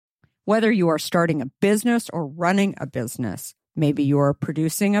Whether you are starting a business or running a business, maybe you are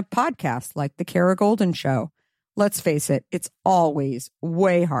producing a podcast like The Kara Golden Show. Let's face it, it's always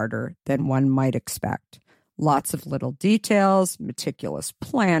way harder than one might expect. Lots of little details, meticulous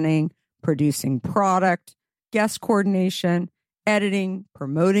planning, producing product, guest coordination, editing,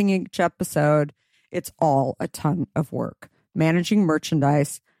 promoting each episode. It's all a ton of work. Managing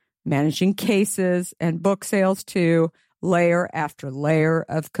merchandise, managing cases and book sales too, layer after layer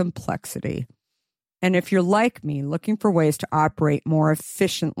of complexity. And if you're like me, looking for ways to operate more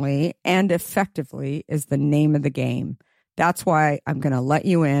efficiently and effectively is the name of the game. That's why I'm going to let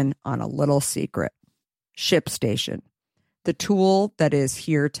you in on a little secret. ShipStation, the tool that is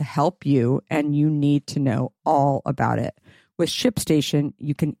here to help you, and you need to know all about it. With ShipStation,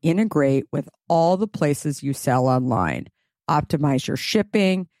 you can integrate with all the places you sell online, optimize your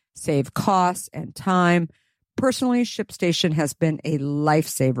shipping, save costs and time. Personally, ShipStation has been a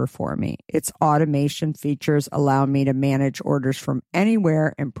lifesaver for me. Its automation features allow me to manage orders from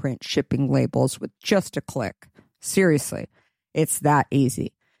anywhere and print shipping labels with just a click. Seriously, it's that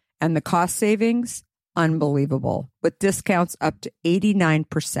easy. And the cost savings? Unbelievable. With discounts up to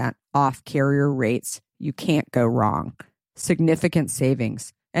 89% off carrier rates, you can't go wrong. Significant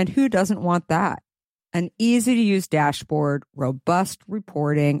savings. And who doesn't want that? An easy-to-use dashboard, robust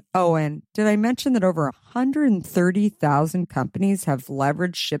reporting. Oh, and did I mention that over 130,000 companies have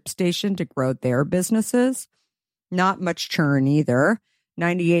leveraged ShipStation to grow their businesses? Not much churn either.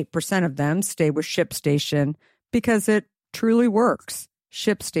 98% of them stay with ShipStation because it truly works.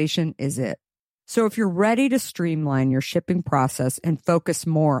 ShipStation is it. So if you're ready to streamline your shipping process and focus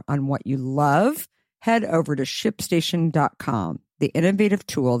more on what you love, head over to ShipStation.com. The innovative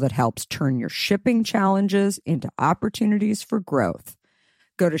tool that helps turn your shipping challenges into opportunities for growth.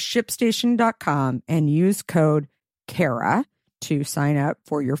 Go to ShipStation.com and use code KARA to sign up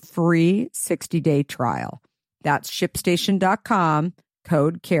for your free 60-day trial. That's ShipStation.com,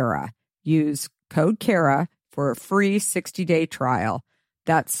 code KARA. Use code KARA for a free 60-day trial.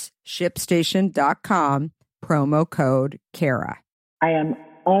 That's ShipStation.com, promo code KARA. I am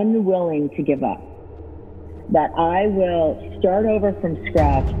unwilling to give up. That I will start over from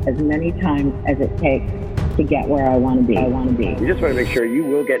scratch as many times as it takes to get where I want to be. You just want to make sure you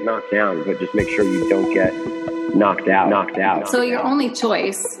will get knocked down, but just make sure you don't get knocked out. So your only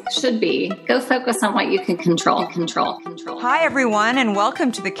choice should be go focus on what you can control. Hi, everyone, and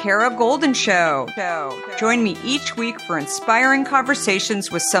welcome to the Kara Golden Show. Join me each week for inspiring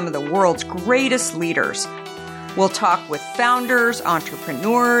conversations with some of the world's greatest leaders. We'll talk with founders,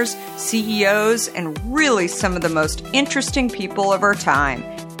 entrepreneurs, CEOs, and really some of the most interesting people of our time.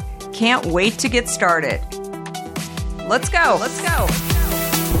 Can't wait to get started. Let's go.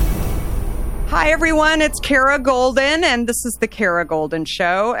 Hi, everyone. It's Kara Golden, and this is the Kara Golden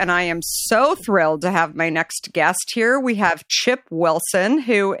Show, and I am so thrilled to have my next guest here. We have Chip Wilson,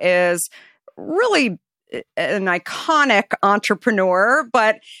 who is really an iconic entrepreneur,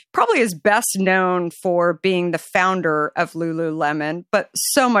 but probably is best known for being the founder of Lululemon, but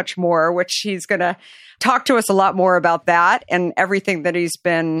so much more, which he's going to talk to us a lot more about that and everything that he's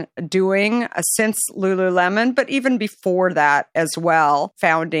been doing since Lululemon, but even before that as well,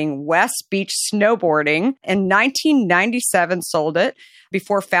 founding West Beach Snowboarding in 1997, sold it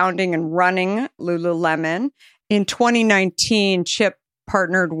before founding and running Lululemon. In 2019, Chip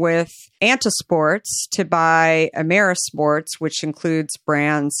partnered with Antisports to buy Amerisports, which includes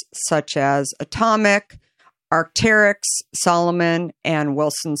brands such as Atomic, Arc'teryx, Salomon, and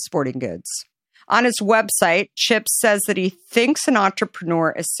Wilson Sporting Goods. On his website, Chip says that he thinks an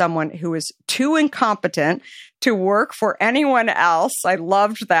entrepreneur is someone who is too incompetent to work for anyone else. I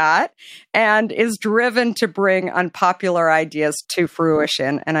loved that. And is driven to bring unpopular ideas to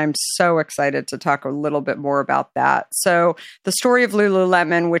fruition. And I'm so excited to talk a little bit more about that. So the story of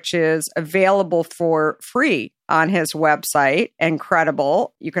Lululemon, which is available for free on his website,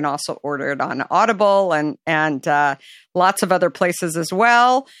 incredible. You can also order it on Audible and lots of other places as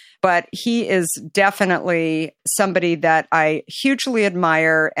well. But he is definitely somebody that I hugely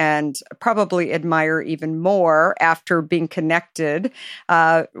admire and probably admire even more after being connected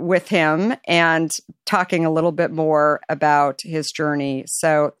with him and talking a little bit more about his journey.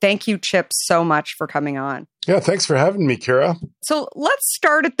 So thank you, Chip, so much for coming on. Yeah, thanks for having me, Kara. So let's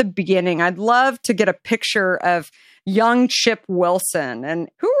start at the beginning. I'd love to get a picture of young Chip Wilson. And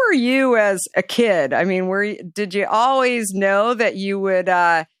who were you as a kid? I mean, did you always know that you would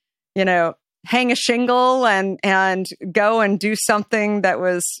hang a shingle and go and do something that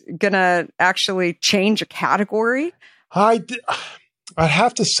was going to actually change a category? I'd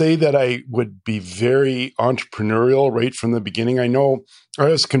have to say that I would be very entrepreneurial right from the beginning. I know I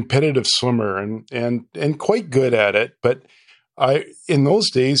was a competitive swimmer and quite good at it, but in those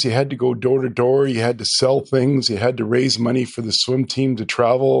days you had to go door to door, you had to sell things, you had to raise money for the swim team to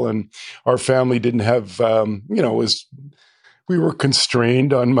travel, and our family didn't have we were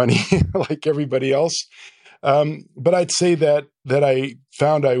constrained on money like everybody else. But I'd say that I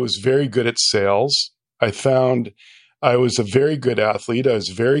found I was very good at sales. I found I was a very good athlete. I was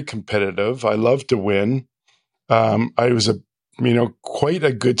very competitive. I loved to win. I was quite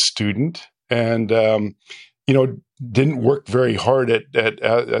a good student, and didn't work very hard at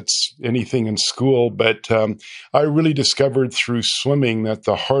anything in school. But I really discovered through swimming that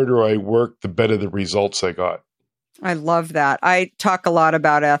the harder I worked, the better the results I got. I love that. I talk a lot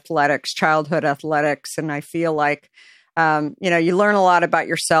about athletics, childhood athletics, and I feel like, you learn a lot about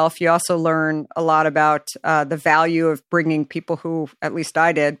yourself. You also learn a lot about the value of bringing people who, at least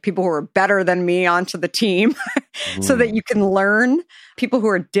I did, people who are better than me onto the team so that you can learn people who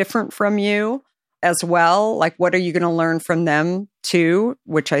are different from you as well. Like, what are you going to learn from them too?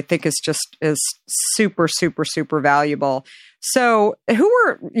 Which I think is super, super, super valuable. So who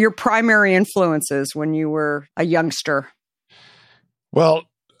were your primary influences when you were a youngster? Well,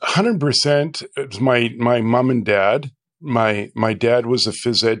 100% it was my mom and dad. My dad was a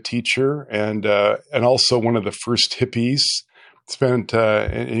phys ed teacher and also one of the first hippies.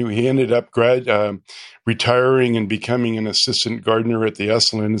 He ended up retiring and becoming an assistant gardener at the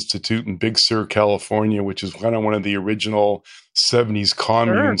Esalen Institute in Big Sur, California, which is kind of one of the original 70s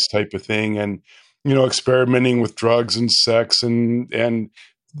communes type of thing. And, experimenting with drugs and sex and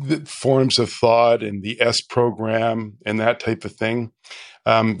the forms of thought and the S program and that type of thing.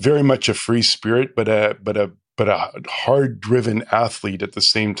 Very much a free spirit, but a hard-driven athlete at the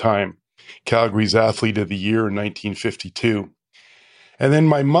same time. Calgary's Athlete of the Year in 1952. And then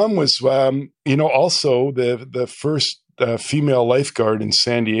my mom was, also the first female lifeguard in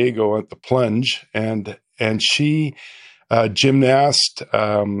San Diego at the Plunge, and she gymnast,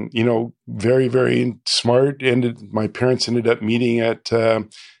 very, very smart. My parents ended up meeting at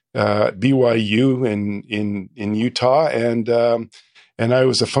BYU in Utah, and I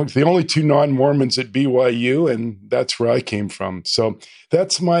was the only two non-Mormons at BYU, and that's where I came from. So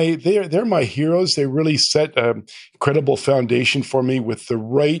that's they're my heroes. They really set a credible foundation for me with the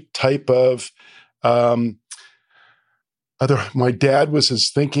right type of, my dad was his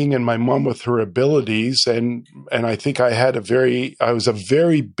thinking and my mom with her abilities. And I think I was a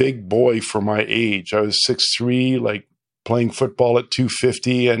very big boy for my age. I was 6'3", like playing football at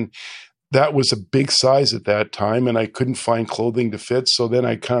 250, and that was a big size at that time, and I couldn't find clothing to fit. So then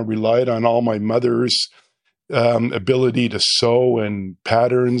I kind of relied on all my mother's ability to sew and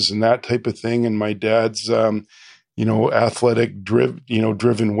patterns and that type of thing, and my dad's, athletic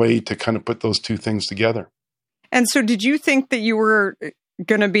driven way to kind of put those two things together. And so did you think that you were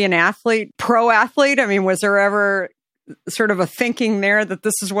going to be an athlete, pro athlete? I mean, was there ever sort of a thinking there that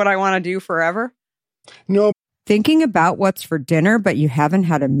this is what I want to do forever? No. Thinking about what's for dinner, but you haven't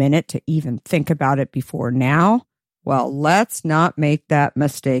had a minute to even think about it before now? Well, let's not make that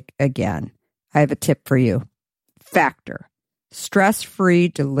mistake again. I have a tip for you. Factor. Stress-free,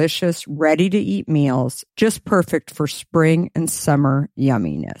 delicious, ready-to-eat meals, just perfect for spring and summer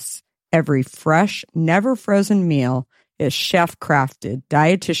yumminess. Every fresh, never frozen meal is chef-crafted,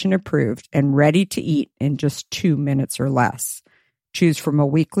 dietitian-approved, and ready to eat in just 2 minutes or less. Choose from a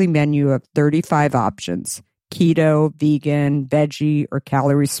weekly menu of 35 options. Keto, vegan, veggie, or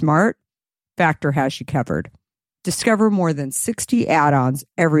calorie smart, Factor has you covered. Discover more than 60 add-ons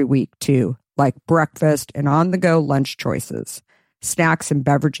every week, too, like breakfast and on-the-go lunch choices. Snacks and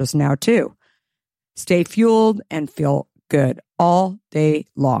beverages now, too. Stay fueled and feel good all day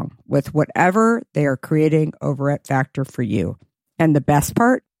long with whatever they are creating over at Factor for you. And the best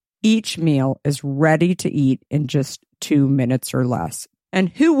part? Each meal is ready to eat in just 2 minutes or less. And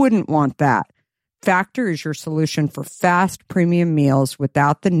who wouldn't want that? Factor is your solution for fast premium meals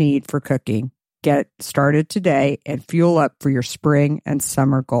without the need for cooking. Get started today and fuel up for your spring and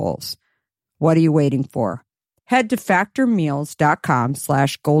summer goals. What are you waiting for? Head to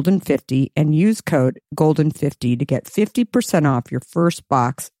factormeals.com/golden50 and use code golden50 to get 50% off your first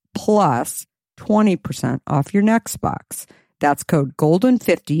box plus 20% off your next box. That's code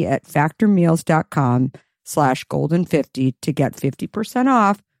golden50 at factormeals.com/golden50 to get 50%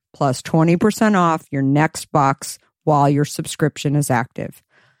 off plus 20% off your next box while your subscription is active.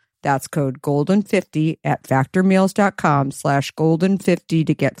 That's code golden50 at factormeals.com/golden50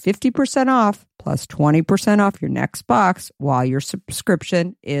 to get 50% off plus 20% off your next box while your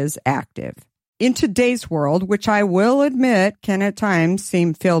subscription is active. In today's world, which I will admit can at times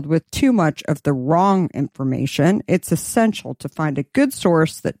seem filled with too much of the wrong information, it's essential to find a good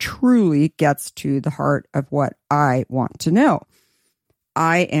source that truly gets to the heart of what I want to know.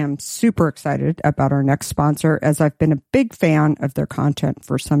 I am super excited about our next sponsor, as I've been a big fan of their content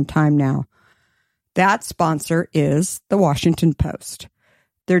for some time now. That sponsor is the Washington Post.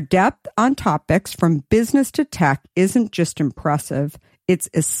 Their depth on topics from business to tech isn't just impressive, it's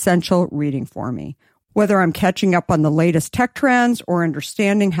essential reading for me. Whether I'm catching up on the latest tech trends or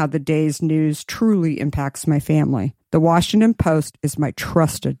understanding how the day's news truly impacts my family, the Washington Post is my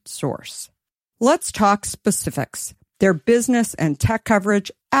trusted source. Let's talk specifics. Their business and tech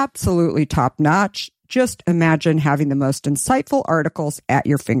coverage, absolutely top-notch. Just imagine having the most insightful articles at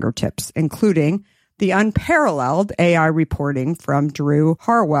your fingertips, including the unparalleled AI reporting from Drew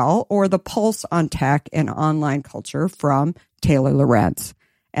Harwell or the pulse on tech and online culture from Taylor Lorenz.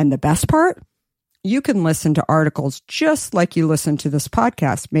 And the best part? You can listen to articles just like you listen to this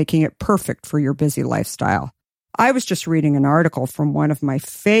podcast, making it perfect for your busy lifestyle. I was just reading an article from one of my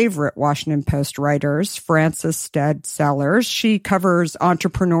favorite Washington Post writers, Frances Stead Sellers. She covers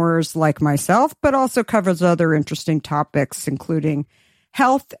entrepreneurs like myself, but also covers other interesting topics, including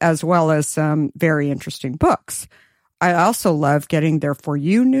health, as well as some very interesting books. I also love getting their For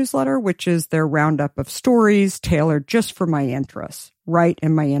You newsletter, which is their roundup of stories tailored just for my interests, right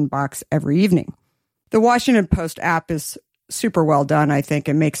in my inbox every evening. The Washington Post app is super well done, I think,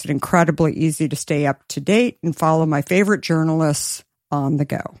 and makes it incredibly easy to stay up to date and follow my favorite journalists on the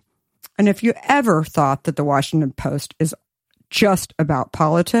go. And if you ever thought that the Washington Post is just about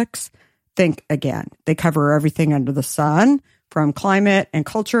politics, think again. They cover everything under the sun, from climate and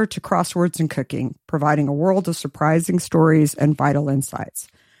culture to crosswords and cooking, providing a world of surprising stories and vital insights.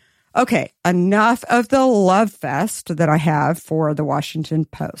 Okay, enough of the love fest that I have for the Washington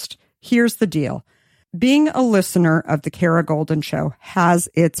Post. Here's the deal. Being a listener of the Kara Golden Show has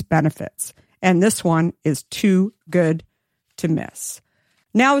its benefits, and this one is too good to miss.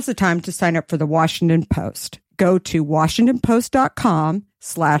 Now is the time to sign up for the Washington Post. Go to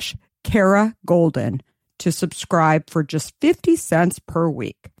washingtonpost.com/Kara Golden to subscribe for just 50 cents per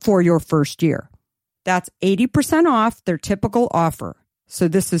week for your first year. That's 80% off their typical offer. So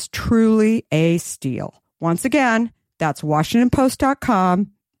this is truly a steal. Once again, that's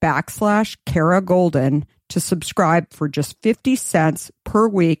washingtonpost.com/Kara Golden to subscribe for just 50 cents per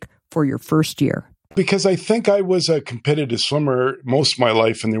week for your first year. Because I think I was a competitive swimmer most of my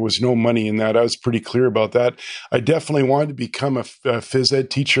life, and there was no money in that. I was pretty clear about that. I definitely wanted to become a phys ed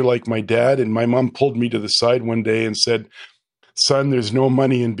teacher like my dad, and my mom pulled me to the side one day and said, "Son, there's no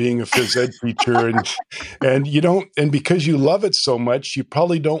money in being a phys ed teacher, and you don't. And because you love it so much, you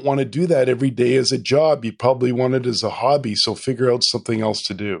probably don't want to do that every day as a job. You probably want it as a hobby. So figure out something else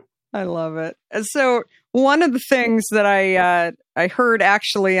to do." I love it. And so one of the things that I heard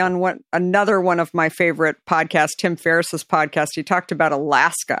actually on another one of my favorite podcasts, Tim Ferriss's podcast, he talked about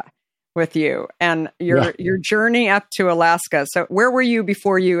Alaska with you and your journey up to Alaska. So where were you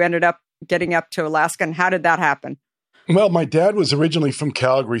before you ended up getting up to Alaska, and how did that happen? Well, my dad was originally from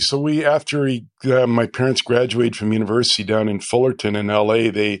Calgary. So after my parents graduated from university down in Fullerton in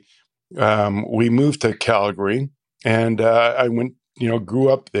LA, we moved to Calgary, and I went, grew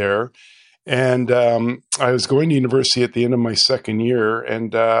up there. And I was going to university at the end of my second year,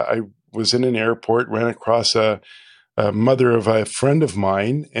 and I was in an airport, ran across a mother of a friend of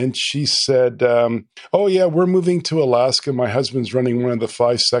mine, and she said, "Oh yeah, we're moving to Alaska. My husband's running one of the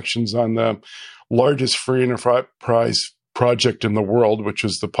 5 sections on the largest free enterprise project in the world, which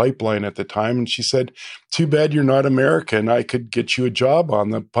was the pipeline at the time." And she said, "Too bad you're not American. I could get you a job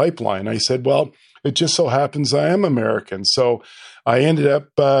on the pipeline." I said, "Well, it just so happens I am American." So I ended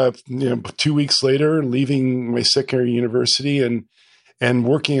up, 2 weeks later, leaving my second year university and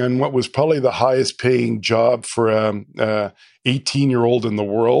working on what was probably the highest paying job for a 18-year-old in the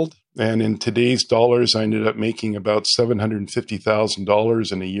world. And in today's dollars, I ended up making about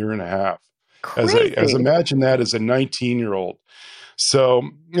 $750,000 in a year and a half. As imagine that as a 19-year-old.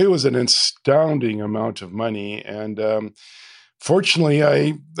 So it was an astounding amount of money. And fortunately,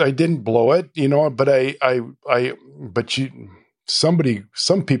 I didn't blow it, but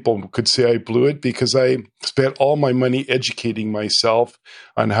some people could say I blew it because I spent all my money educating myself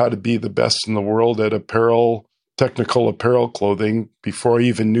on how to be the best in the world at technical apparel clothing before I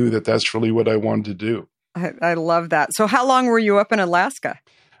even knew that that's really what I wanted to do. I love that. So how long were you up in Alaska?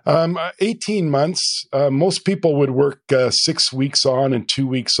 18 months. Most people would work 6 weeks on and 2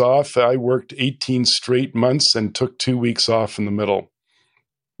 weeks off. I worked 18 straight months and took 2 weeks off in the middle.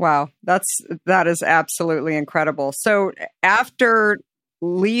 Wow, that is absolutely incredible. So after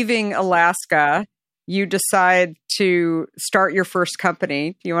leaving Alaska, you decide to start your first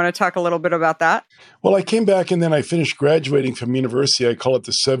company. Do you want to talk a little bit about that? Well, I came back and then I finished graduating from university. I call it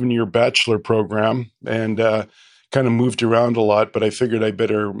the 7-year bachelor program, and kind of moved around a lot, but I figured I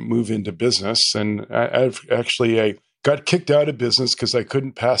better move into business. And I got kicked out of business because I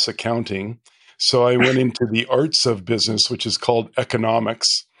couldn't pass accounting. So I went into the arts of business, which is called economics,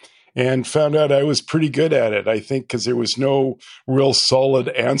 and found out I was pretty good at it, I think, because there was no real solid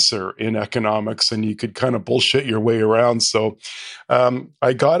answer in economics and you could kind of bullshit your way around. So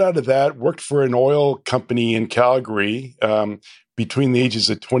I got out of that, worked for an oil company in Calgary between the ages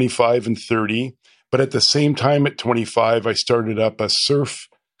of 25 and 30. But at the same time at 25, I started up a surf.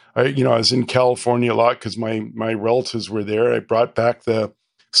 I was in California a lot because my relatives were there. I brought back the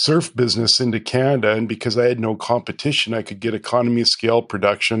surf business into Canada, and because I had no competition, I could get economy of scale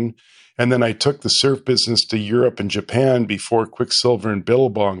production. And then I took the surf business to Europe and Japan before Quicksilver and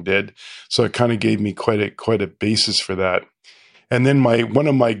Billabong did. So it kind of gave me quite a basis for that. And then one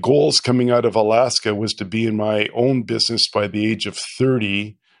of my goals coming out of Alaska was to be in my own business by the age of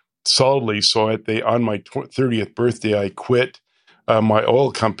 30 solidly. So on my 30th birthday, I quit my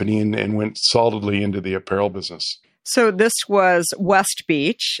oil company and went solidly into the apparel business. So this was West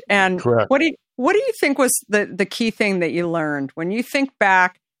Beach. And Correct. What do you think was the key thing that you learned? When you think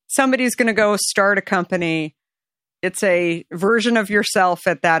back, somebody's going to go start a company. It's a version of yourself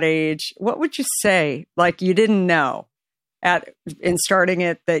at that age. What would you say, like you didn't know in starting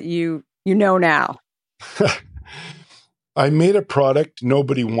it that you know now? I made a product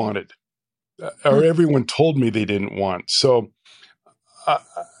nobody wanted, or everyone told me they didn't want. So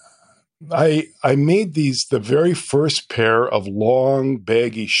I made the very first pair of long,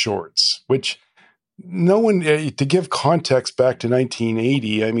 baggy shorts, which no one, to give context back to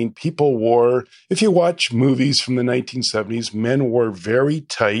 1980, I mean, people wore, if you watch movies from the 1970s, men wore very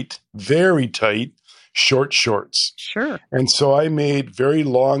tight, short shorts. Sure. And so I made very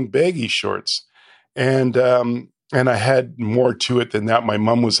long, baggy shorts. And I had more to it than that. My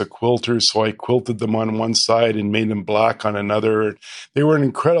mom was a quilter, so I quilted them on one side and made them black on another. They were an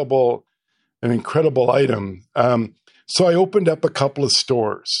incredible item. So I opened up a couple of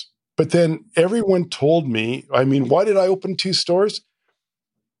stores. But then everyone told me, I mean, why did I open 2 stores?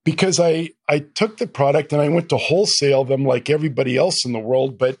 Because I took the product and I went to wholesale them like everybody else in the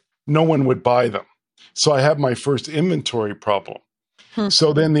world, but no one would buy them. So I had my first inventory problem.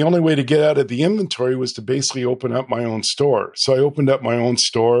 So then the only way to get out of the inventory was to basically open up my own store. So I opened up my own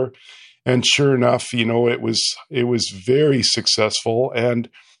store, and sure enough, it was very successful. And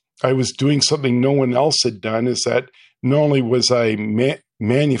I was doing something no one else had done, is that not only was I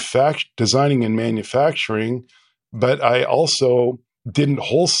designing and manufacturing, but I also didn't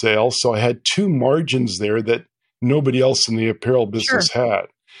wholesale. So I had 2 margins there that nobody else in the apparel business had.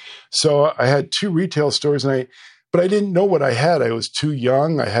 So I had 2 retail stores, but I didn't know what I had. I was too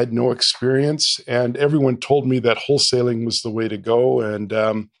young. I had no experience, and everyone told me that wholesaling was the way to go.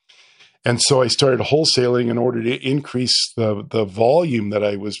 And so I started wholesaling in order to increase the volume that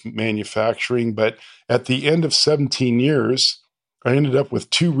I was manufacturing. But at the end of 17 years, I ended up with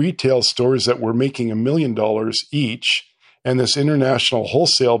 2 retail stores that were making $1 million each, and this international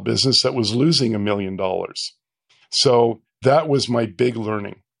wholesale business that was losing $1 million. So that was my big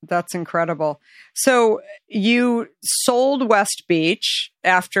learning. That's incredible. So you sold West Beach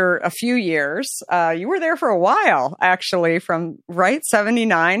after a few years. You were there for a while, actually, from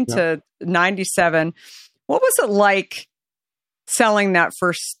 79 to 97. What was it like selling that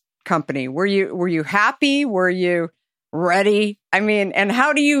first company? Were you happy? Were you ready? I mean, and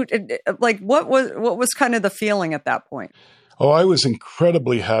how do you what was kind of the feeling at that point? Oh, I was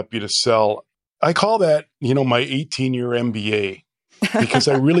incredibly happy to sell. I call that, my 18-year MBA. Because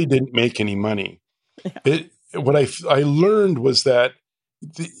I really didn't make any money. Yeah. What I learned was that,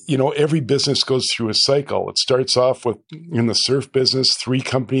 every business goes through a cycle. It starts off with, in the surf business, 3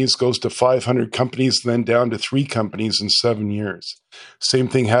 companies, goes to 500 companies, then down to 3 companies in 7 years. Same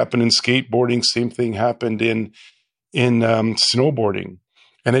thing happened in skateboarding. Same thing happened in snowboarding.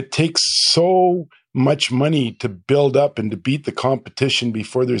 And it takes so much money to build up and to beat the competition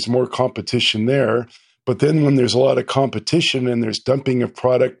before there's more competition there. But then when there's a lot of competition and there's dumping of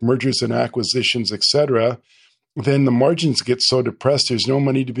product, mergers and acquisitions, et cetera, then the margins get so depressed, there's no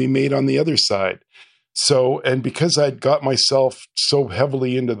money to be made on the other side. So, and because I'd got myself so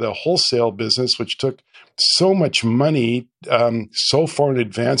heavily into the wholesale business, which took so much money so far in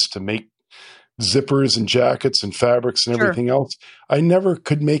advance to make zippers and jackets and fabrics and everything else, I never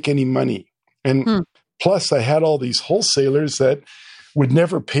could make any money. And plus I had all these wholesalers that would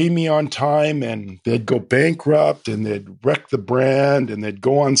never pay me on time, and they'd go bankrupt, and they'd wreck the brand, and they'd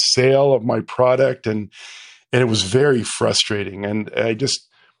go on sale of my product, and it was very frustrating. And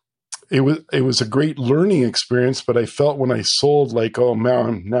it was a great learning experience, but I felt when I sold, like, oh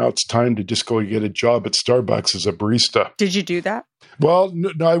man, now it's time to just go get a job at Starbucks as a barista. Did you do that? Well,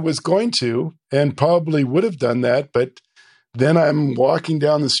 no, I was going to, and probably would have done that, but then I'm walking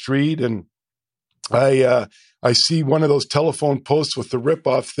down the street, and I see one of those telephone posts with the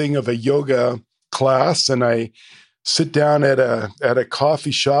rip-off thing of a yoga class, and I sit down at a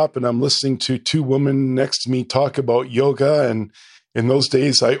coffee shop, and I'm listening to two women next to me talk about yoga. And in those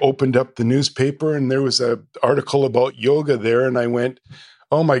days, I opened up the newspaper, and there was an article about yoga there, and I went,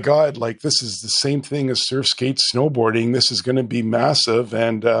 oh my God, like, this is the same thing as surf, skate, snowboarding. This is going to be massive.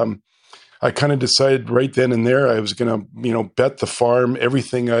 And I kind of decided right then and there I was going to, bet the farm,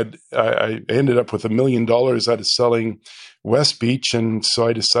 everything. I ended up with $1 million out of selling West Beach. And so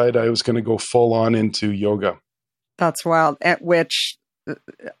I decided I was going to go full on into yoga. That's wild, which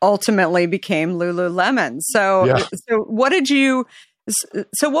ultimately became Lululemon. So, Yeah. so what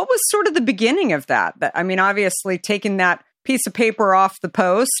was sort of the beginning of that? I mean, obviously taking that piece of paper off the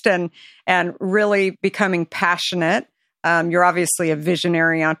post and really becoming passionate. You're obviously a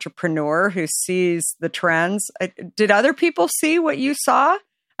visionary entrepreneur who sees the trends. Did other people see what you saw?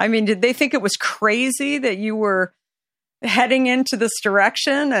 I mean, did they think it was crazy that you were heading into this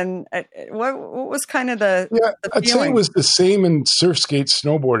direction? And what was kind of the I'd say it was the same in surf, skate,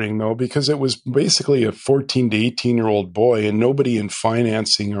 snowboarding, though, because it was basically a 14 to 18-year-old boy, and nobody in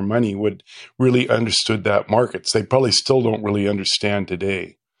financing or money would really understood that market. They probably still don't really understand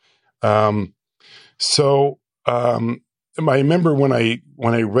today. I remember when I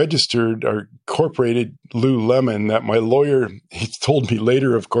registered or incorporated Lululemon, that my lawyer, he told me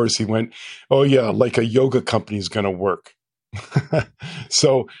later, of course, he went, oh yeah, like a yoga company is going to work.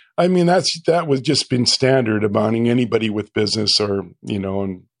 So, I mean, that was just been standard among anybody with business, or,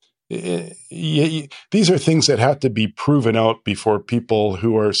 and these are things that have to be proven out before people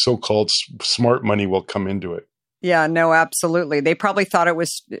who are so-called smart money will come into it. Yeah, no, absolutely. They probably thought it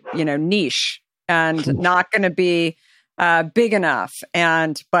was, niche and not going to be big enough.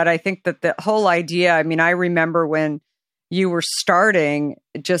 But I think that the whole idea, I mean, I remember when you were starting,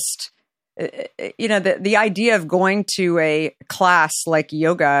 just, the idea of going to a class like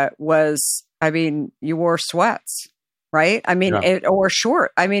yoga was, I mean, you wore sweats, right? I mean, or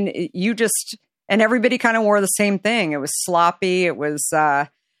short. I mean, and everybody kind of wore the same thing. It was sloppy. It was, I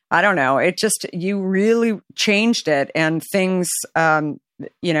don't know. It just, you really changed it, and things,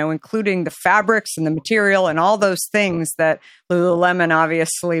 including the fabrics and the material and all those things that Lululemon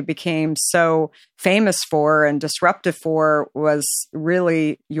obviously became so famous for and disruptive for, was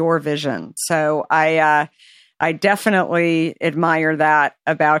really your vision. So I definitely admire that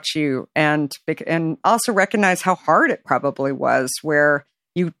about you, and also recognize how hard it probably was, where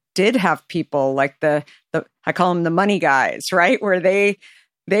you did have people like the I call them the money guys, right? Where they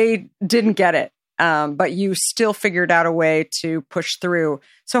didn't get it. But you still figured out a way to push through.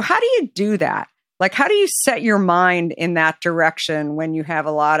 So how do you do that? Like, how do you set your mind in that direction when you have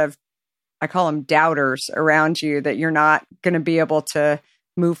a lot of, I call them doubters around you, that you're not going to be able to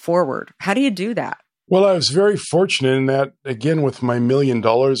move forward? How do you do that? Well, I was very fortunate in that, again, with my $1 million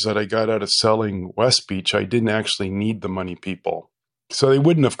that I got out of selling West Beach, I didn't actually need the money people. So they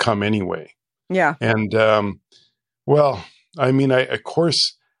wouldn't have come anyway. Yeah. And, I mean, of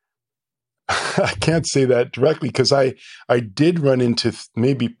course, I can't say that directly, because I did run into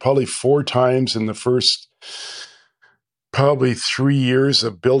probably 4 times in the first probably 3 years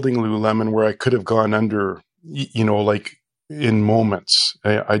of building Lululemon where I could have gone under, like in moments.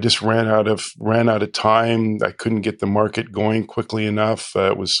 I just ran out of time. I couldn't get the market going quickly enough.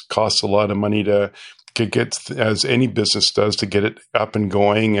 It cost a lot of money to get, as any business does, to get it up and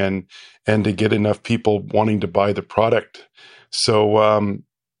going, and to get enough people wanting to buy the product. So,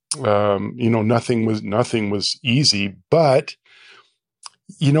 nothing was easy, but,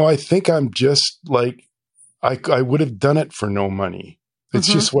 I think I'm just like, I would have done it for no money. It's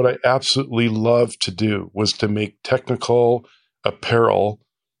just what I absolutely love to do, was to make technical apparel.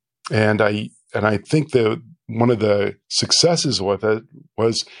 And I think that one of the successes with it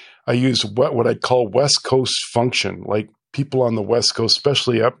was I used what I'd call West Coast function, like people on the West Coast,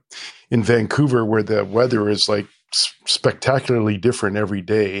 especially up in Vancouver, where the weather is like spectacularly different every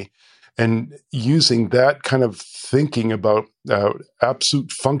day, and using that kind of thinking about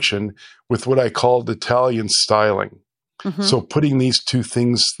absolute function with what I called Italian styling. So putting these two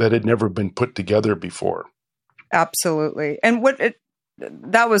things that had never been put together before. Absolutely. And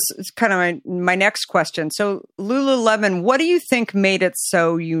that was kind of my next question. So Lululemon, what do you think made it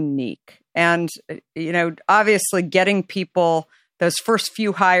so unique? And, obviously getting people, those first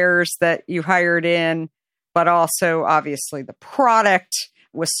few hires that you hired in, but also obviously the product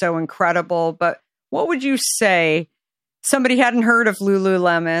was so incredible. But what would you say? Somebody hadn't heard of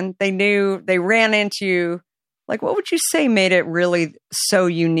Lululemon. They ran into you. Like, what would you say made it really so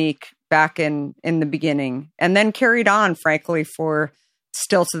unique back in the beginning and then carried on, frankly, for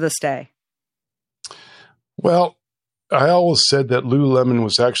still to this day? Well, I always said that Lululemon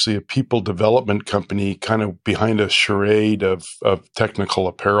was actually a people development company kind of behind a charade of technical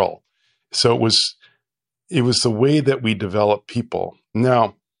apparel. So it was the way that we develop people.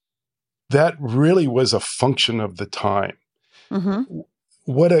 Now, that really was a function of the time. Mm-hmm.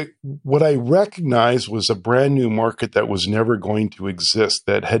 What I recognized was a brand new market that was never going to exist,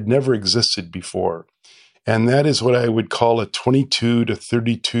 that had never existed before. And that is what I would call a 22 to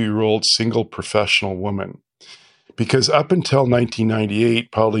 32-year-old single professional woman. Because up until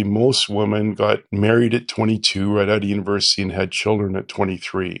 1998, probably most women got married at 22, right out of university, and had children at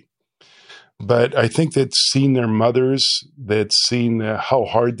 23. But I think they'd seen their mothers, they'd seen how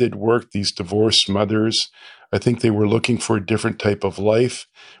hard they'd worked, these divorced mothers. I think they were looking for a different type of life.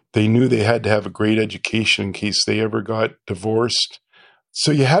 They knew they had to have a great education in case they ever got divorced.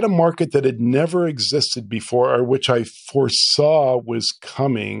 So you had a market that had never existed before, or which I foresaw was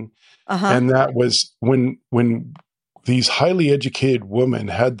coming. Uh-huh. And that was when these highly educated women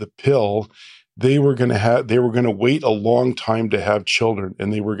had the pill, they were going to wait a long time to have children,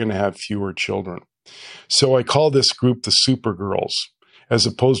 and they were going to have fewer children. So I call this group the Supergirls, as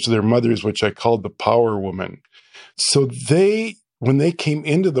opposed to their mothers, which I called the Power Women. So when they came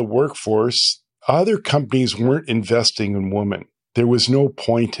into the workforce, other companies weren't investing in women. There was no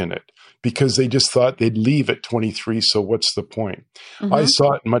point in it because they just thought they'd leave at 23. So what's the point? Mm-hmm. I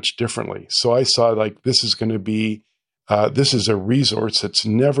saw it much differently. So I saw this is going to be, this is a resource that's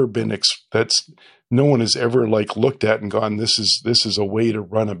never been, that's no one has ever looked at and gone, this is a way to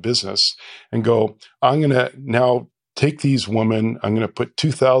run a business, and go, I'm going to now take these women, I'm going to put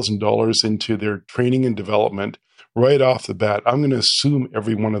 $2,000 into their training and development right off the bat. I'm going to assume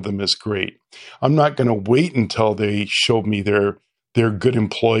every one of them is great. I'm not going to wait until they show me they're good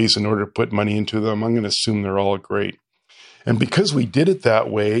employees in order to put money into them. I'm going to assume they're all great. And because we did it that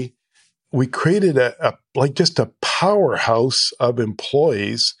way, we created just a powerhouse of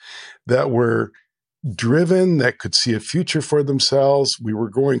employees that were driven, that could see a future for themselves. We were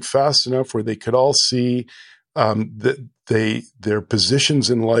growing fast enough where they could all see their positions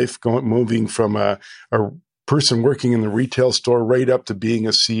in life moving from a person working in the retail store right up to being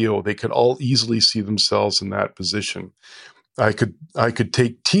a CEO. They could all easily see themselves in that position. I could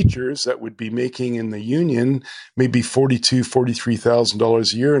take teachers that would be making in the union maybe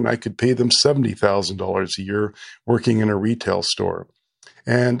 $43,000 a year, and I could pay them $70,000 a year working in a retail store.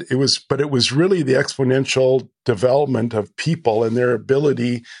 And it was really the exponential development of people and their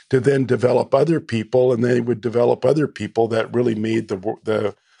ability to then develop other people, and they would develop other people that really made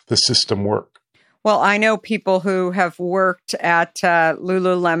the system work. Well, I know people who have worked at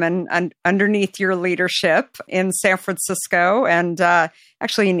Lululemon underneath your leadership in San Francisco and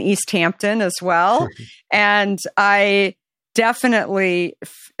actually in East Hampton as well. And I definitely,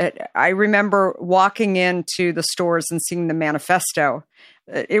 I remember walking into the stores and seeing the manifesto.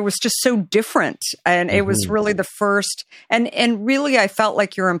 It was just so different. And it was really the first. And really, I felt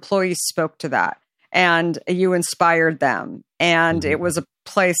like your employees spoke to that and you inspired them. And it was a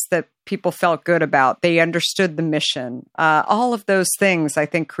place that people felt good about. They understood the mission. All of those things, I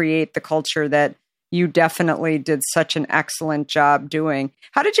think, create the culture that you definitely did such an excellent job doing.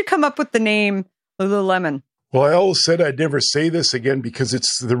 How did you come up with the name Lululemon? Well, I always said I'd never say this again because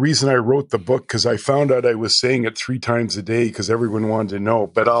it's the reason I wrote the book, because I found out I was saying it 3 times a day because everyone wanted to know.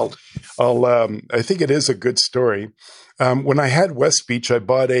 But I think it is a good story. When I had West Beach, I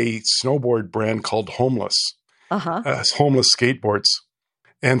bought a snowboard brand called Homeless, Homeless Skateboards.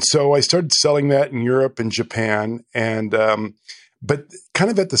 And so I started selling that in Europe and Japan. And but kind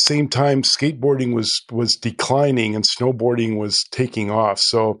of at the same time, skateboarding was declining and snowboarding was taking off.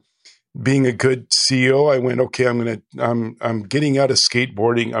 So being a good CEO, I went, okay, I'm getting out of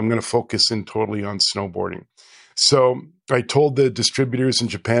skateboarding. I'm going to focus in totally on snowboarding. So I told the distributors in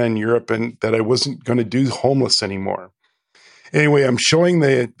Japan and Europe that I wasn't going to do Homeless anymore. Anyway, I'm showing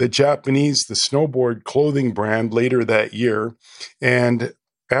the Japanese the snowboard clothing brand later that year. And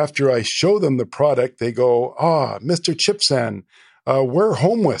after I show them the product, they go, Mr. Chipsan, we're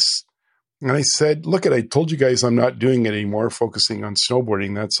homeless. And I said, I told you guys I'm not doing it anymore, focusing on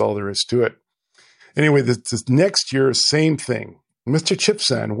snowboarding. That's all there is to it. Anyway, this next year, same thing. Mr.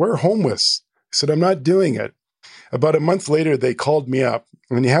 Chipsan, wear homeless. I said, I'm not doing it. About a month later, they called me up,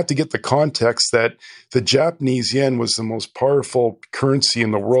 and you have to get the context that the Japanese yen was the most powerful currency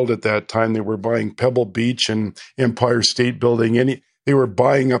in the world at that time. They were buying Pebble Beach and Empire State Building. They were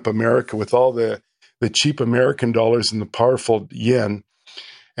buying up America with all the cheap American dollars and the powerful yen.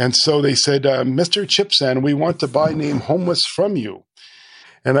 And so they said, Mr. Chipsan, we want to buy name homeless from you.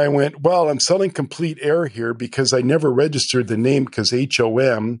 And I went, well, I'm selling complete error here because I never registered the name because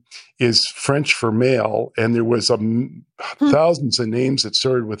HOM is French for male. And there was thousands of names that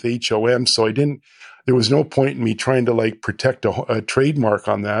started with HOM. So there was no point in me trying to protect a trademark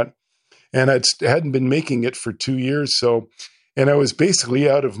on that. And I hadn't been making it for 2 years. And I was basically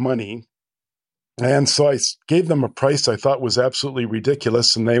out of money. And so I gave them a price I thought was absolutely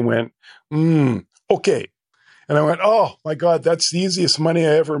ridiculous. And they went, okay. And I went, oh my God, that's the easiest money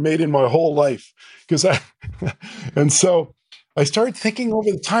I ever made in my whole life. And so I started thinking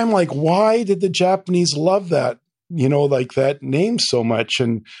over the time, why did the Japanese love that, that name so much?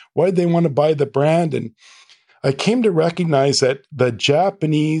 And why did they want to buy the brand? And I came to recognize that the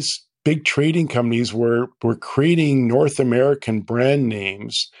Japanese big trading companies were creating North American brand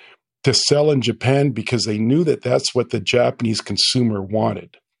names to sell in Japan because they knew that that's what the Japanese consumer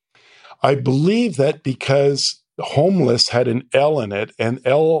wanted. I believe that because homeless had an L in it, and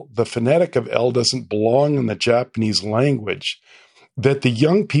L, the phonetic of L, doesn't belong in the Japanese language, that the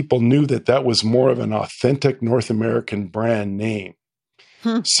young people knew that that was more of an authentic North American brand name.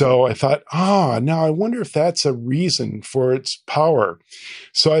 So I thought, now I wonder if that's a reason for its power.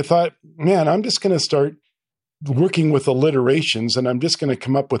 So I thought, man, I'm just going to start working with alliterations, and I'm just going to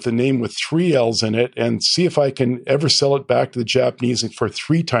come up with a name with 3 L's in it and see if I can ever sell it back to the Japanese for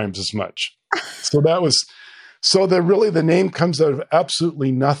 3 times as much. The name comes out of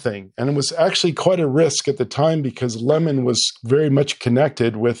absolutely nothing. And it was actually quite a risk at the time because lemon was very much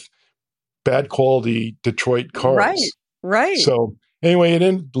connected with bad quality Detroit cars. Right. So anyway,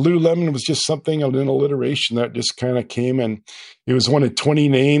 Lululemon was just something of an alliteration that just kind of came, and it was one of 20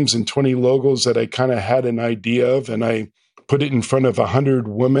 names and 20 logos that I kind of had an idea of, and I put it in front of 100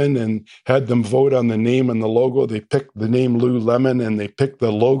 women and had them vote on the name and the logo. They picked the name Lululemon, and they picked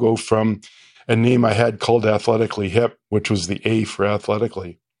the logo from a name I had called Athletically Hip, which was the A for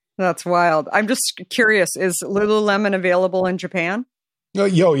athletically. That's wild. I'm just curious, is Lululemon available in Japan? Oh,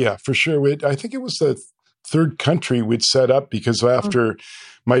 yeah, for sure. I think it was the 3rd country we'd set up because after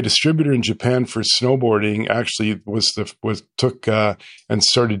my distributor in Japan for snowboarding actually took and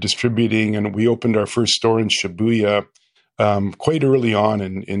started distributing, and we opened our first store in Shibuya quite early on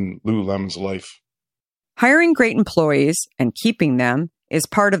in Lululemon's life. Hiring great employees and keeping them is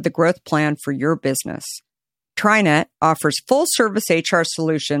part of the growth plan for your business. TriNet offers full-service HR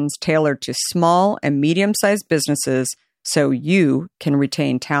solutions tailored to small and medium-sized businesses so you can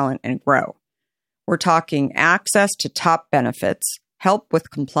retain talent and grow. We're talking access to top benefits, help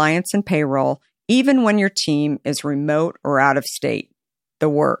with compliance and payroll, even when your team is remote or out of state. The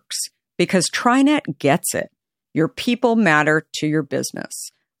works. Because TriNet gets it. Your people matter to your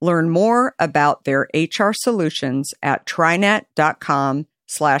business. Learn more about their HR solutions at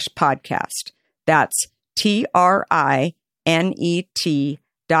trinet.com/podcast. That's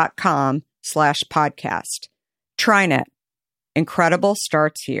TRINET.com/podcast. TriNet. Incredible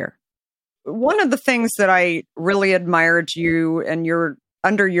starts here. One of the things that I really admired you and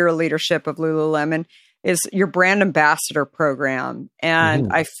under your leadership of Lululemon is your brand ambassador program.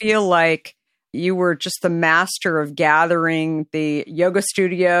 And I feel like you were just the master of gathering the yoga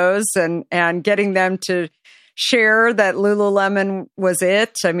studios and getting them to share that Lululemon was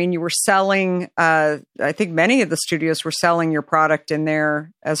it. I mean, you were selling, I think many of the studios were selling your product in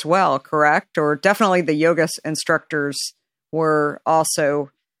there as well, correct? Or definitely the yoga instructors were also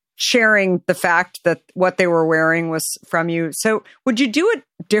sharing the fact that what they were wearing was from you. So would you do it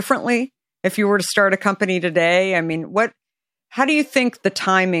differently if you were to start a company today? I mean, how do you think the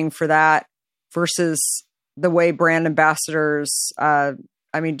timing for that versus the way brand ambassadors,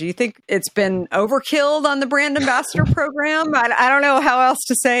 do you think it's been overkilled on the brand ambassador program? I don't know how else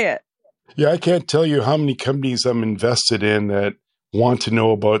to say it. Yeah, I can't tell you how many companies I'm invested in that want to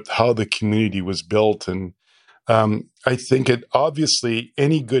know about how the community was built. And I think obviously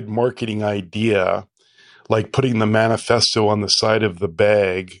any good marketing idea, like putting the manifesto on the side of the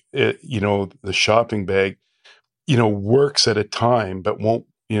bag, the shopping bag, works at a time, but won't,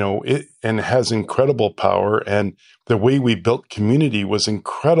 and has incredible power. And the way we built community was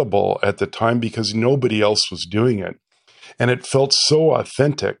incredible at the time because nobody else was doing it. And it felt so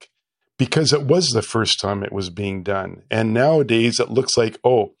authentic because it was the first time it was being done. And nowadays it looks like,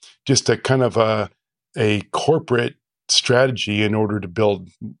 just a kind of a corporate strategy in order to build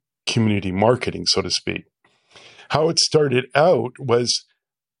community marketing, so to speak. How it started out was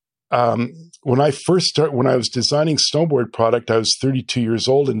when I was designing snowboard product, I was 32 years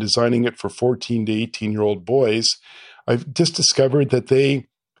old and designing it for 14 to 18-year-old boys. I just discovered that they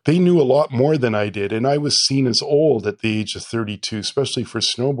knew a lot more than I did, and I was seen as old at the age of 32, especially for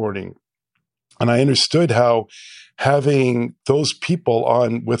snowboarding. And I understood how having those people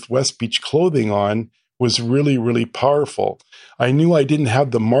on with West Beach clothing on was really, really powerful. I knew I didn't have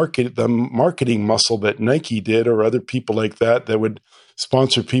the marketing muscle that Nike did or other people like that would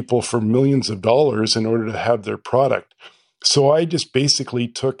sponsor people for millions of dollars in order to have their product. So I just basically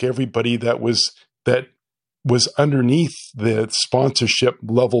took everybody that was underneath the sponsorship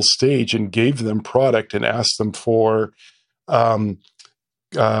level stage and gave them product and asked them for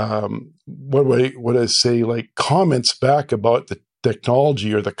what would I say, like comments back about the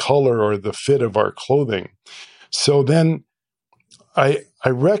technology or the color or the fit of our clothing. So then I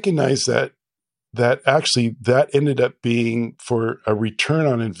recognized that actually that ended up being, for a return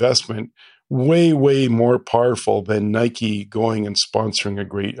on investment, way, way more powerful than Nike going and sponsoring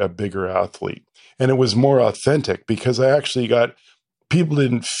a bigger athlete. And it was more authentic because I actually got, people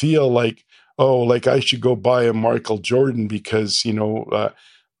didn't feel like, oh, like I should go buy a Michael Jordan because,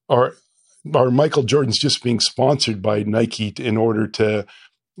 or Michael Jordan's just being sponsored by Nike in order to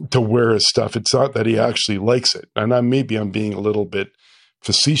wear his stuff. It's not that he actually likes it. And maybe I'm being a little bit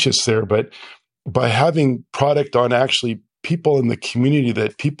facetious there, but by having product on actually people in the community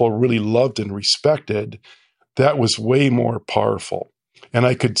that people really loved and respected, that was way more powerful. And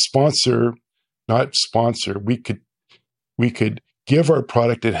I could we could give our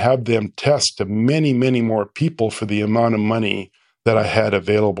product and have them test to many, many more people for the amount of money that I had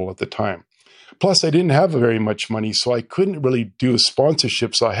available at the time. Plus, I didn't have very much money, so I couldn't really do a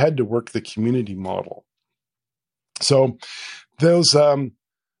sponsorship, so I had to work the community model. So those,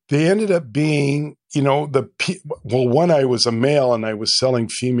 they ended up being, one, I was a male and I was selling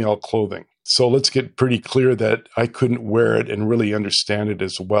female clothing. So let's get pretty clear that I couldn't wear it and really understand it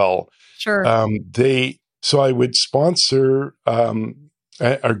as well. Sure. So I would sponsor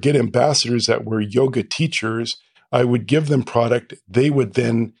or get ambassadors that were yoga teachers. I would give them product. They would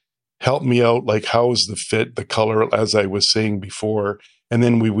then help me out, like how is the fit, the color, as I was saying before, and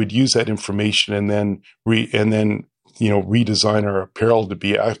then we would use that information and then redesign our apparel to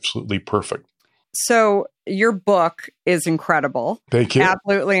be absolutely perfect. So your book is incredible. Thank you.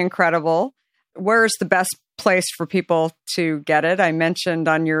 Absolutely incredible. Where's the best place for people to get it? I mentioned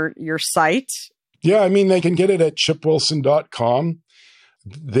on your site. Yeah, they can get it at chipwilson.com.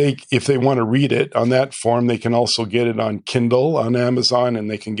 If they want to read it on that form, they can also get it on Kindle on Amazon,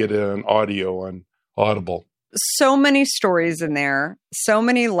 and they can get it on audio on Audible. So many stories in there, so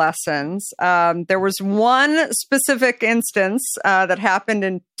many lessons. There was one specific instance that happened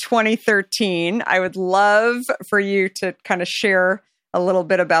in 2013. I would love for you to kind of share a little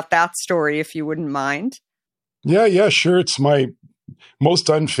bit about that story, if you wouldn't mind. Yeah, sure. It's my most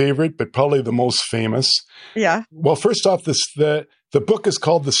unfavorite, but probably the most famous. Yeah. Well, first off, the book is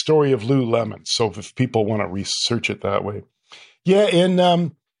called The Story of Lululemon. So if people want to research it that way. Yeah, in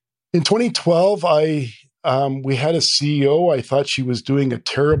 2012, we had a CEO. I thought she was doing a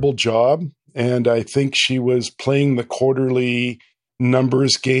terrible job, and I think she was playing the quarterly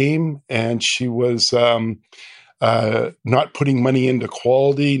numbers game, and she was not putting money into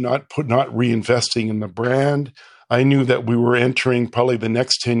quality, not reinvesting in the brand. I knew that we were entering probably the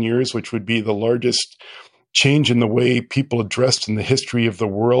next 10 years, which would be the largest change in the way people are dressed in the history of the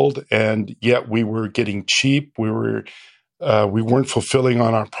world, and yet we were getting cheap. We weren't fulfilling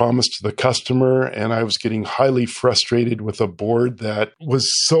on our promise to the customer, and I was getting highly frustrated with a board that was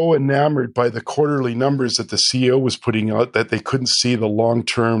so enamored by the quarterly numbers that the CEO was putting out that they couldn't see the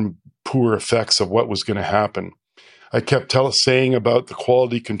long-term poor effects of what was going to happen. I kept saying about the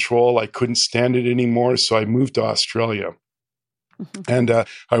quality control. I couldn't stand it anymore, so I moved to Australia. And I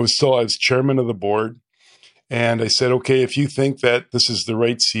was chairman of the board. And I said, okay, if you think that this is the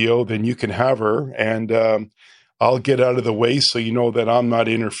right CEO, then you can have her. And I'll get out of the way so you know that I'm not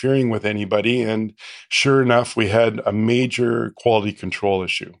interfering with anybody. And sure enough, we had a major quality control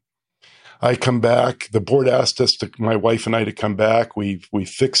issue. I come back. The board asked us my wife and I, to come back. We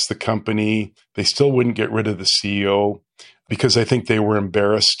fixed the company. They still wouldn't get rid of the CEO because I think they were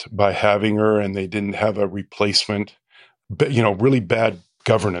embarrassed by having her and they didn't have a replacement. But, really bad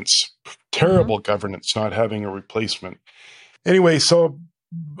governance, terrible governance, not having a replacement. Anyway, so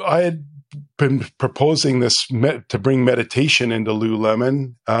I had been proposing this to bring meditation into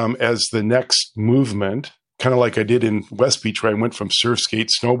Lululemon as the next movement, kind of like I did in West Beach, where I went from surf, skate,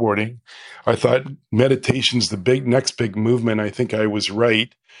 snowboarding. I thought meditation's the next big movement. I think I was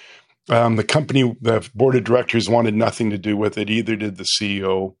right. The board of directors wanted nothing to do with it. Either did the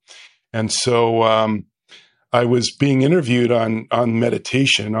CEO. And so I was being interviewed on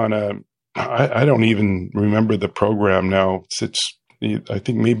meditation on I don't even remember the program now. I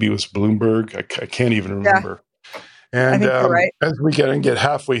think maybe it was Bloomberg. I can't even remember. And I think you're right. As we get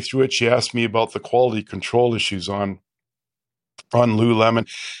halfway through it, she asked me about the quality control issues on Lululemon.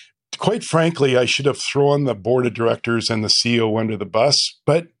 Quite frankly, I should have thrown the board of directors and the CEO under the bus,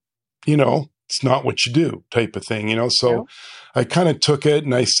 but it's not what you do, type of thing. So I kind of took it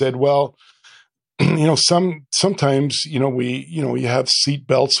and I said, well, sometimes you have seat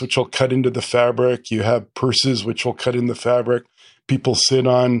belts which will cut into the fabric. You have purses which will cut in the fabric. People sit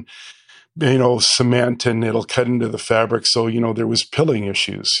on cement and it'll cut into the fabric. So, there was pilling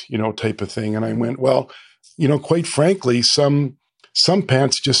issues, type of thing. And I went, well, quite frankly, some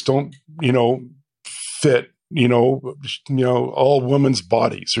pants just don't, fit, all women's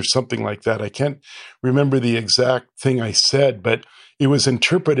bodies or something like that. I can't remember the exact thing I said, but it was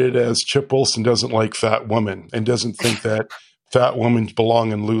interpreted as Chip Wilson doesn't like fat women and doesn't think that fat women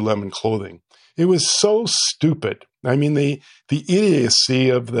belong in Lululemon clothing. It was so stupid. I mean, the idiocy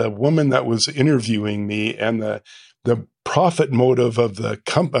of the woman that was interviewing me and the profit motive of the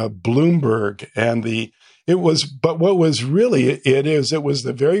Bloomberg but what was really it was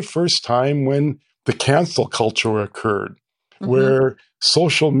the very first time when the cancel culture occurred, where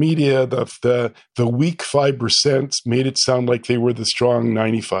social media, the weak 5% made it sound like they were the strong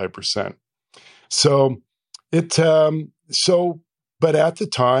 95%. But at the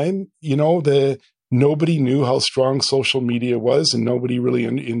time, nobody knew how strong social media was, and nobody really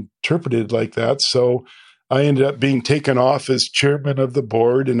interpreted like that. So I ended up being taken off as chairman of the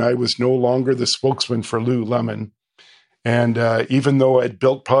board, and I was no longer the spokesman for Lululemon. And even though I'd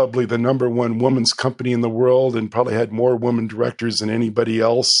built probably the number one women's company in the world and probably had more women directors than anybody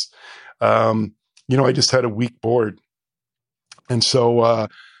else, I just had a weak board. And so,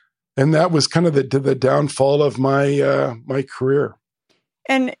 and that was kind of the downfall of my career.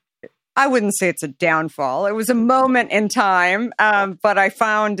 And I wouldn't say it's a downfall. It was a moment in time, but I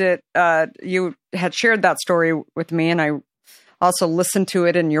found it, you had shared that story with me, and I also listened to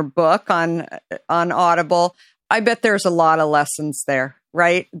it in your book on Audible. I bet there's a lot of lessons there,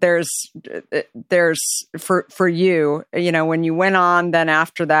 right? There's for you, when you went on then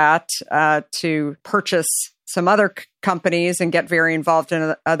after that to purchase some other companies and get very involved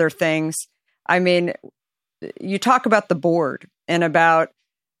in other things. I mean, you talk about the board and about,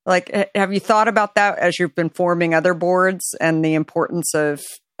 have you thought about that as you've been forming other boards and the importance of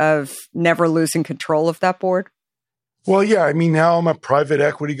never losing control of that board? Well, yeah. I mean, now I'm a private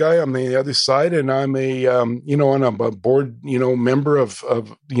equity guy. I'm the other side, and I'm and I'm a board, member of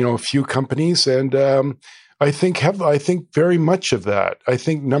a few companies, and I think very much of that. I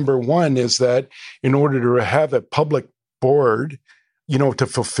think number one is that in order to have a public board, to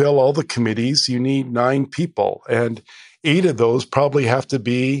fulfill all the committees, you need 9 people, and 8 of those probably have to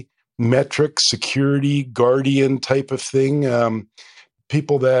be metric, security, guardian type of thing.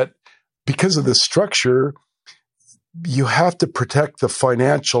 People that, because of the structure, you have to protect the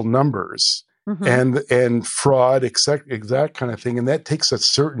financial numbers and fraud, exact kind of thing. And that takes a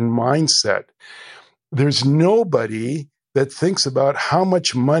certain mindset. There's nobody that thinks about how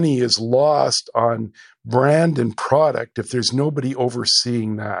much money is lost on brand and product if there's nobody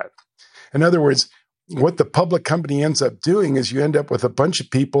overseeing that. In other words, what the public company ends up doing is you end up with a bunch of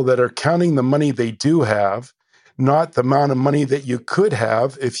people that are counting the money they do have, not the amount of money that you could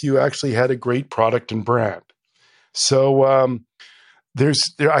have if you actually had a great product and brand. So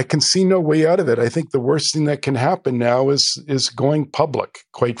I can see no way out of it. I think the worst thing that can happen now is going public.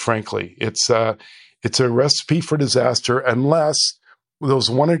 Quite frankly, it's a recipe for disaster unless those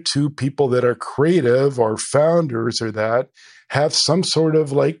 1 or 2 people that are creative or founders or that have some sort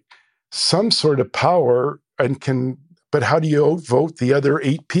of power and can. But how do you outvote the other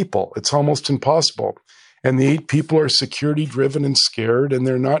 8 people? It's almost impossible. And the 8 people are security driven and scared, and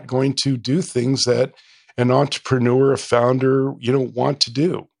they're not going to do things that an entrepreneur, a founder, want to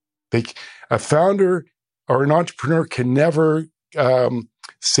do. A founder or an entrepreneur can never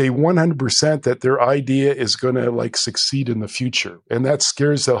say 100% that their idea is going to succeed in the future. And that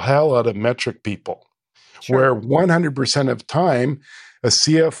scares the hell out of metric people. Sure. Where 100% of time, a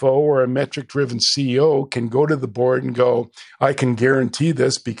CFO or a metric-driven CEO can go to the board and go, I can guarantee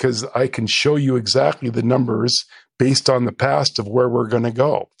this because I can show you exactly the numbers based on the past of where we're going to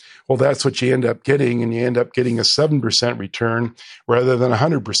go. Well, that's what you end up getting, and you end up getting a 7% return rather than a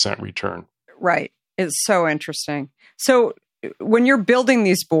 100% return. Right. It's so interesting. So when you're building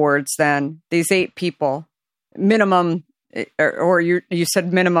these boards, then these 8 people, minimum, or you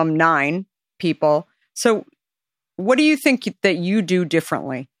said minimum 9 people. So what do you think that you do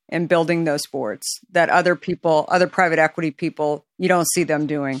differently in building those boards that other people, other private equity people, you don't see them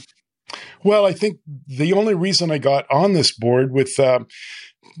doing? Well, I think the only reason I got on this board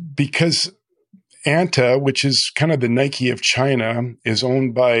because Anta, which is kind of the Nike of China, is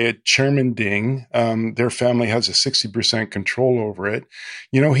owned by Chairman Ding. Their family has a 60% control over it.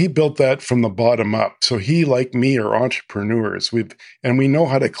 He built that from the bottom up. So he, like me, are entrepreneurs. We know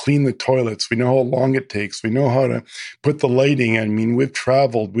how to clean the toilets. We know how long it takes. We know how to put the lighting in. I mean, we've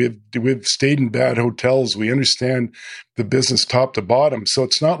traveled. We've stayed in bad hotels. We understand the business top to bottom. So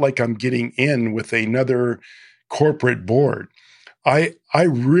it's not like I'm getting in with another corporate board. I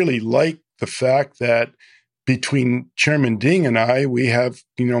really like the fact that between Chairman Ding and I, we have,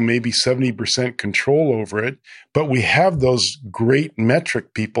 maybe 70% control over it, but we have those great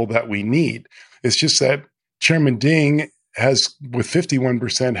metric people that we need. It's just that Chairman Ding with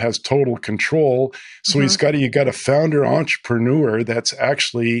 51% has total control. So you got a founder entrepreneur that's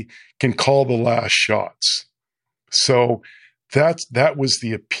actually can call the last shots. So that was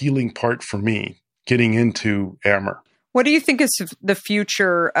the appealing part for me getting into Ammer. What do you think is the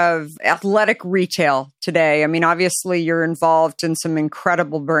future of athletic retail today? I mean, obviously you're involved in some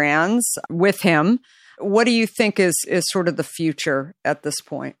incredible brands with him. What do you think is sort of the future at this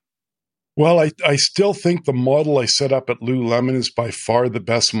point? Well, I still think the model I set up at Lululemon is by far the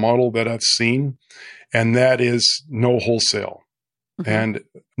best model that I've seen, and that is no wholesale. And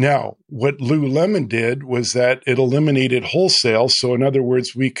now what Lululemon did was that it eliminated wholesale. So in other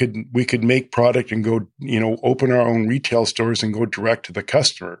words, we could make product and go, open our own retail stores and go direct to the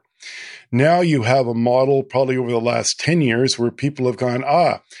customer. Now you have a model probably over the last 10 years where people have gone,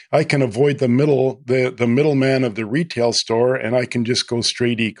 I can avoid the middleman of the retail store and I can just go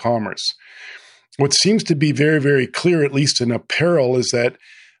straight e-commerce. What seems to be very, very clear, at least in apparel, is that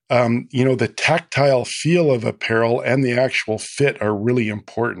the tactile feel of apparel and the actual fit are really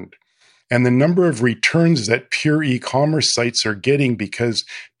important. And the number of returns that pure e-commerce sites are getting because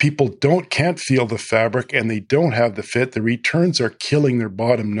people can't feel the fabric and they don't have the fit, the returns are killing their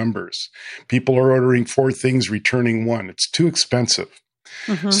bottom numbers. People are ordering 4 things, returning 1. It's too expensive.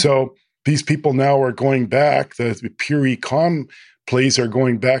 So these people now are going back, the pure e-com plays are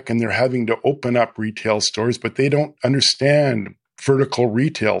going back and they're having to open up retail stores, but they don't understand vertical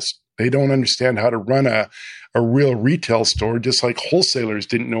retails. They don't understand how to run a real retail store, just like wholesalers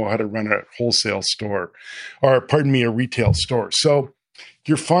didn't know how to run a wholesale store, a retail store. So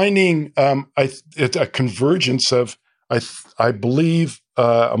you're finding it's a convergence of, I believe,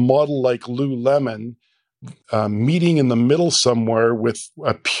 a model like Lululemon meeting in the middle somewhere with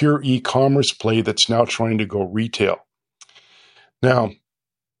a pure e-commerce play that's now trying to go retail. Now,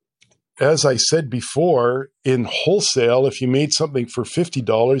 as I said before, in wholesale, if you made something for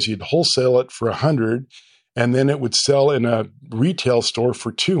 $50, you'd wholesale it for $100, and then it would sell in a retail store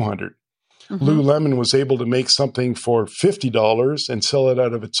for $200. Lululemon was able to make something for $50 and sell it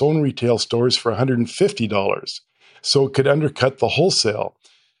out of its own retail stores for $150. So it could undercut the wholesale.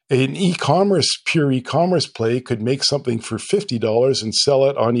 An pure e-commerce play could make something for $50 and sell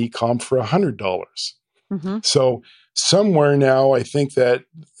it on e-com for $100. So somewhere now, I think that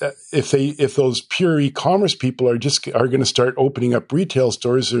if those pure e-commerce people are going to start opening up retail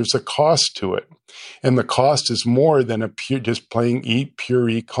stores, there's a cost to it, and the cost is more than just playing pure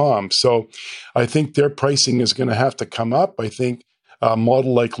e-com. So I think their pricing is going to have to come up. I think a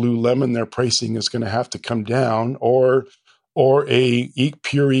model like Lululemon, their pricing is going to have to come down, or a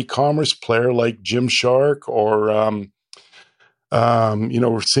pure e-commerce player like Gymshark or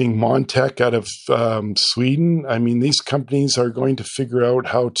we're seeing Montec out of Sweden. I mean, these companies are going to figure out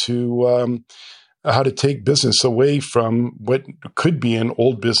how to take business away from what could be an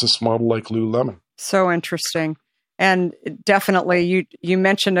old business model like Lululemon. So interesting. And definitely, you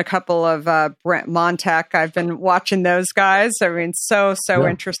mentioned a couple of Montec. I've been watching those guys. I mean, so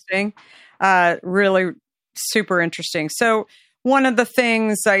interesting. Really super interesting. So one of the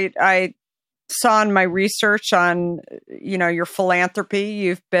things I saw in my research on, your philanthropy,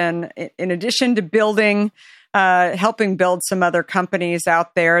 you've been, in addition to helping build some other companies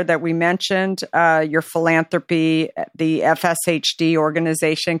out there that we mentioned, your philanthropy, the FSHD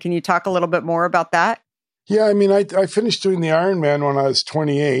organization. Can you talk a little bit more about that? Yeah, I mean, I finished doing the Ironman when I was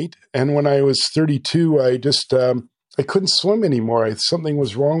 28, and when I was 32, I just I couldn't swim anymore. Something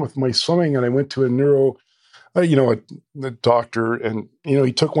was wrong with my swimming, and I went to a doctor, and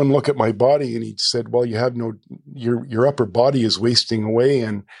he took one look at my body and he said, well, you have your upper body is wasting away,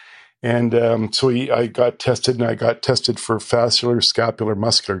 and And I got tested, and I got tested for fascicular scapular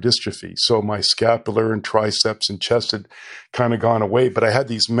muscular dystrophy. So my scapular and triceps and chest had kind of gone away, but I had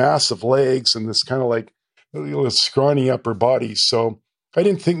these massive legs and this kind of like scrawny upper body. So I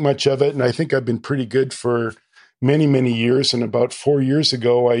didn't think much of it, and I think I've been pretty good for many, many years. And about 4 years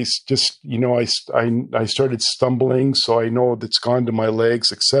ago, I just, I started stumbling, so I know that's gone to my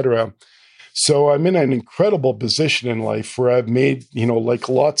legs, etc. So I'm in an incredible position in life where I've made, like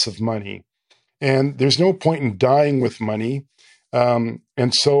lots of money, and there's no point in dying with money. And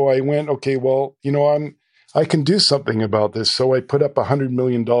so I went, okay, well, I can do something about this. So I put up $100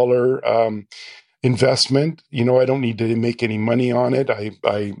 million investment. I don't need to make any money on it.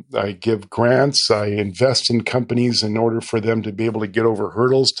 I give grants. I invest in companies in order for them to be able to get over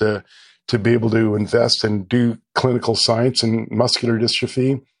hurdles to be able to invest and do clinical science in muscular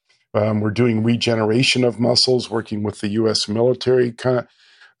dystrophy. We're doing regeneration of muscles, working with the U.S. military kind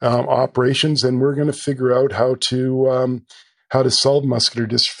of operations, and we're going to figure out how to solve muscular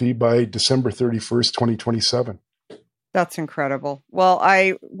dystrophy by December 31st, 2027. That's incredible. Well,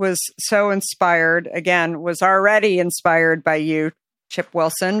 I was so inspired, was already inspired by you, Chip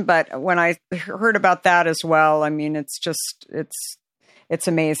Wilson. But when I heard about that as well, I mean, it's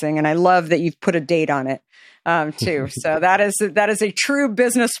amazing. And I love that you've put a date on it too. So that is a true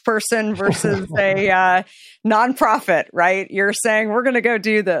business person versus a nonprofit, right? You're saying we're going to go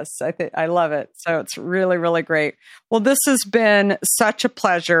do this. I love it. So it's really, really great. Well, this has been such a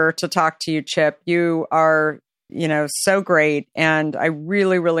pleasure to talk to you, Chip. You are so great. And I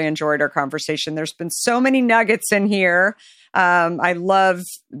really, really enjoyed our conversation. There's been so many nuggets in here. I love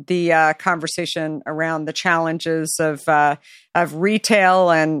the conversation around the challenges of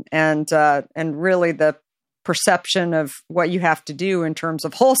retail and really the perception of what you have to do in terms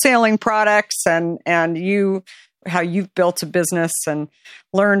of wholesaling products and how you've built a business and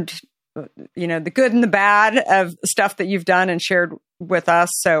learned, the good and the bad of stuff that you've done and shared with us.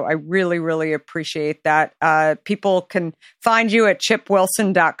 So I really, really appreciate that. People can find you at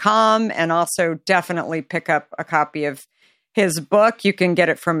chipwilson.com and also definitely pick up a copy of his book. You can get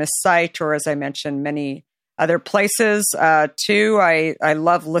it from his site or, as I mentioned, many other places too. I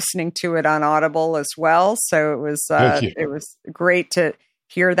love listening to it on Audible as well. So it was great to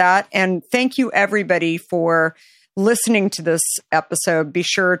hear that. And thank you everybody for listening to this episode. Be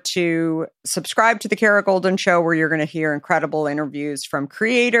sure to subscribe to The Kara Goldin Show, where you're going to hear incredible interviews from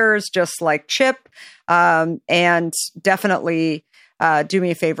creators just like Chip. And definitely do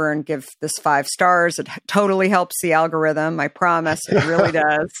me a favor and give this 5 stars. It totally helps the algorithm. I promise it really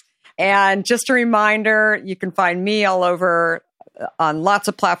does. And just a reminder, you can find me all over on lots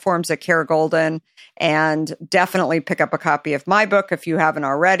of platforms at Kara Goldin, and definitely pick up a copy of my book if you haven't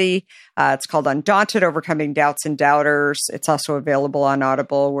already. It's called Undaunted: Overcoming Doubts and Doubters. It's also available on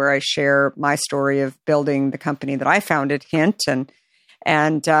Audible, where I share my story of building the company that I founded, Hint.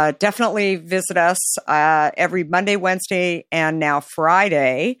 And definitely visit us every Monday, Wednesday, and now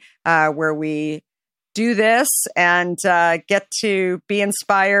Friday, where we do this and get to be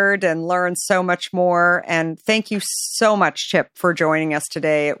inspired and learn so much more. And thank you so much, Chip, for joining us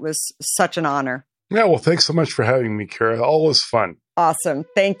today. It was such an honor. Yeah, well, thanks so much for having me, Kara. Always fun. Awesome.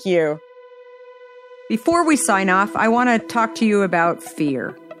 Thank you. Before we sign off, I want to talk to you about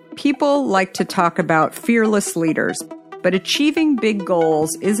fear. People like to talk about fearless leaders, but achieving big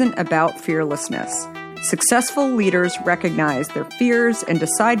goals isn't about fearlessness. Successful leaders recognize their fears and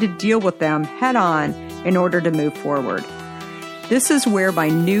decide to deal with them head on in order to move forward. This is where my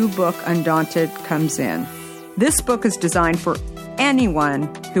new book, Undaunted, comes in. This book is designed for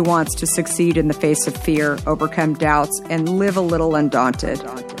anyone who wants to succeed in the face of fear, overcome doubts, and live a little undaunted.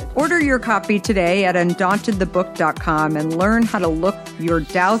 Order your copy today at undauntedthebook.com and learn how to look your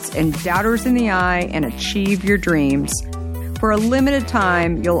doubts and doubters in the eye and achieve your dreams. For a limited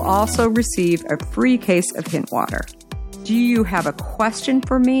time, you'll also receive a free case of Hint Water. Do you have a question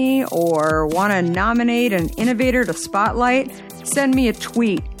for me or want to nominate an innovator to spotlight? Send me a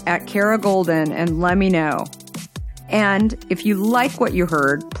tweet at Kara Goldin and let me know. And if you like what you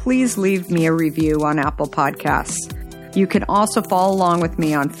heard, please leave me a review on Apple Podcasts. You can also follow along with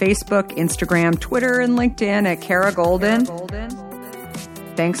me on Facebook, Instagram, Twitter, and LinkedIn at Kara Goldin.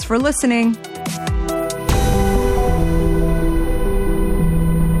 Thanks for listening.